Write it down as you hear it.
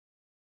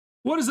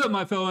What is up,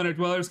 my fellow Internet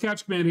dwellers?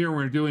 Couch Command here.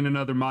 We're doing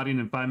another modding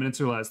in 5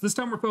 minutes or less. This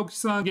time we're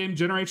focusing on game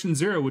Generation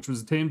 0, which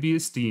was attained via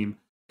Steam.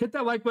 Hit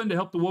that like button to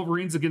help the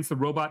Wolverines against the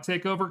robot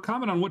takeover.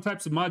 Comment on what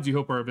types of mods you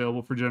hope are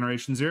available for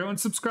Generation 0, and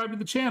subscribe to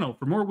the channel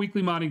for more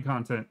weekly modding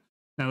content.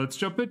 Now let's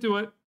jump into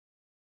it.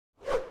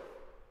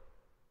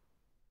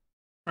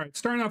 Alright,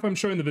 starting off, I'm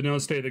showing the vanilla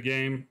state of the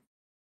game.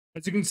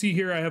 As you can see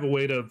here, I have a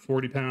weight of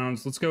 40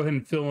 pounds. Let's go ahead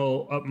and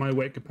fill up my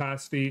weight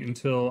capacity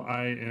until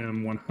I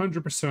am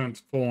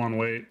 100% full on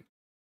weight.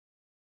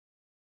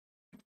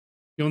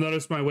 You'll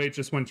notice my weight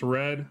just went to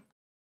red.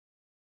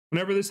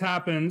 Whenever this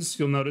happens,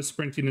 you'll notice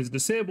sprinting is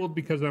disabled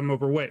because I'm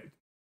overweight.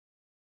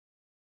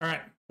 All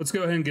right, let's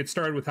go ahead and get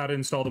started with how to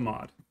install the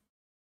mod.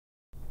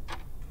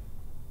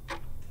 To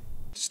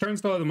start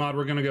installing the mod,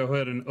 we're going to go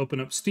ahead and open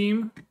up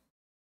Steam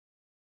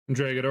and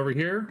drag it over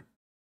here.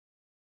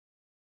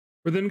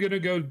 We're then going to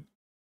go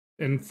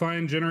and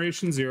find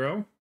Generation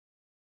 0.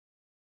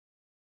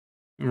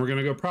 And we're going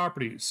to go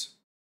Properties.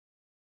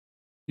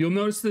 You'll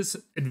notice this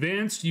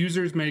advanced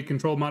users may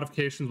control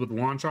modifications with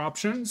launch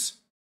options.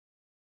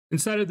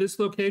 Inside of this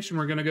location,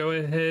 we're going to go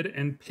ahead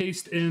and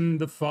paste in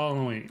the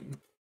following.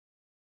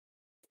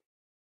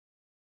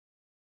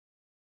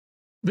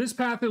 This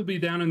path will be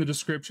down in the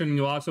description.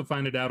 You'll also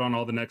find it out on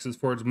all the Nexus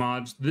Forge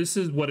mods. This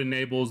is what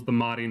enables the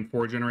modding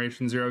for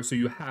Generation 0, so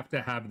you have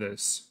to have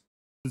this.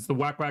 It's the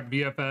whack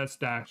vfs-fs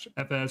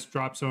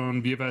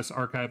dropzone,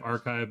 vfs-archive,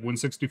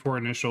 164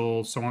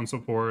 initial, so on and so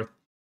forth.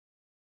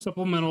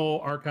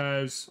 Supplemental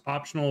archives,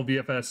 optional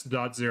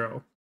vfs.0.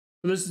 So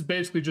this is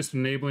basically just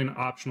enabling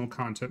optional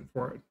content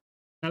for it.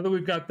 Now that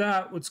we've got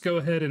that, let's go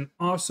ahead and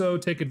also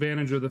take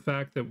advantage of the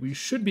fact that we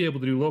should be able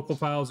to do local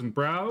files and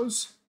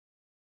browse.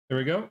 There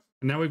we go.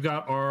 And now we've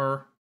got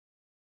our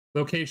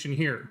location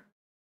here.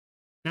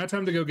 Now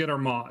time to go get our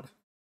mod.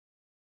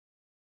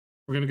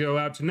 We're going to go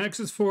out to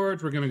Nexus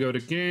Forge. We're going to go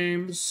to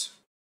Games.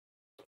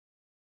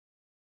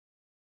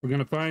 We're going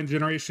to find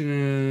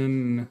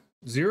Generation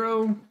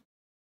 0.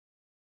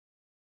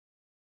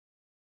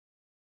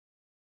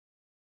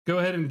 Go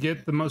ahead and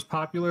get the most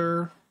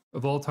popular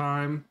of all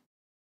time.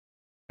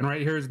 And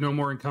right here is No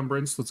More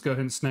Encumbrance. Let's go ahead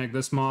and snag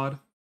this mod.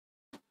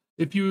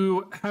 If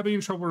you have any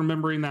trouble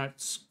remembering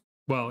that,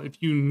 well,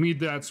 if you need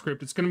that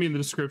script, it's going to be in the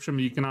description,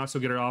 but you can also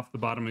get it off the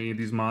bottom of any of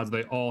these mods.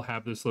 They all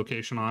have this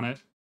location on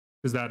it,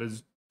 because that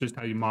is just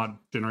how you mod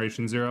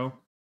Generation 0.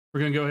 We're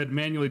going to go ahead and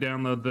manually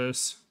download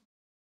this.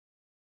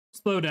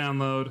 Slow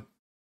download.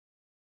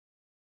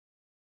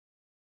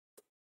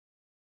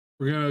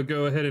 We're going to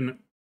go ahead and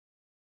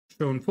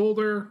show in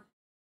folder,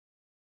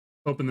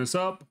 open this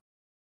up.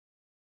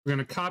 We're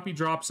going to copy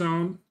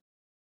dropzone, and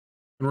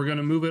we're going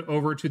to move it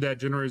over to that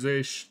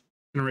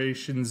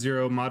Generation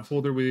 0 mod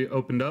folder we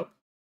opened up.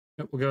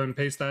 We'll go ahead and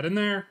paste that in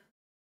there.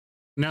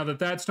 Now that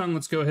that's done,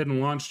 let's go ahead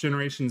and launch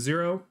Generation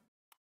 0.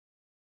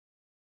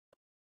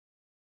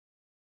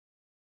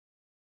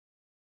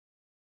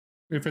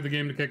 Wait for the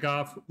game to kick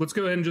off. Let's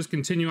go ahead and just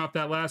continue off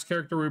that last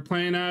character we were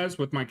playing as,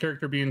 with my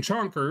character being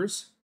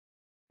Chonkers.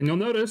 And you'll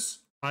notice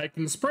I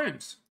can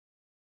sprint.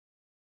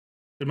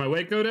 Did my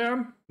weight go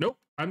down? Nope.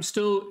 I'm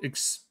still,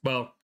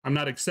 well, I'm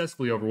not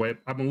excessively overweight.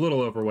 I'm a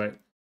little overweight.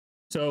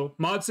 So,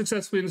 mod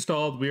successfully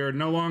installed. We are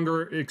no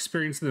longer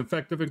experiencing the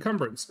effect of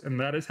encumbrance. And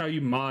that is how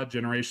you mod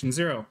Generation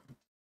 0.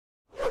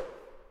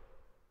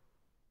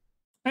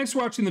 Thanks for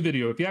watching the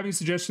video. If you have any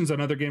suggestions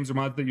on other games or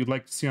mods that you'd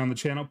like to see on the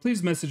channel,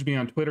 please message me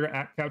on Twitter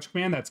at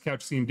CouchCommand. That's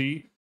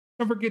CouchCMD.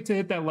 Don't forget to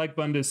hit that like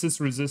button to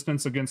assist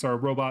resistance against our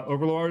robot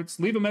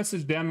overlords. Leave a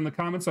message down in the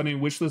comments on any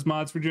wishlist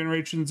mods for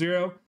Generation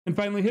 0. And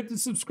finally, hit the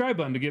subscribe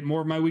button to get more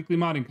of my weekly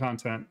modding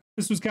content.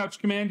 This was Couch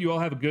Command. You all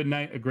have a good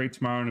night, a great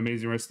tomorrow, and an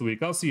amazing rest of the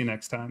week. I'll see you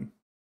next time.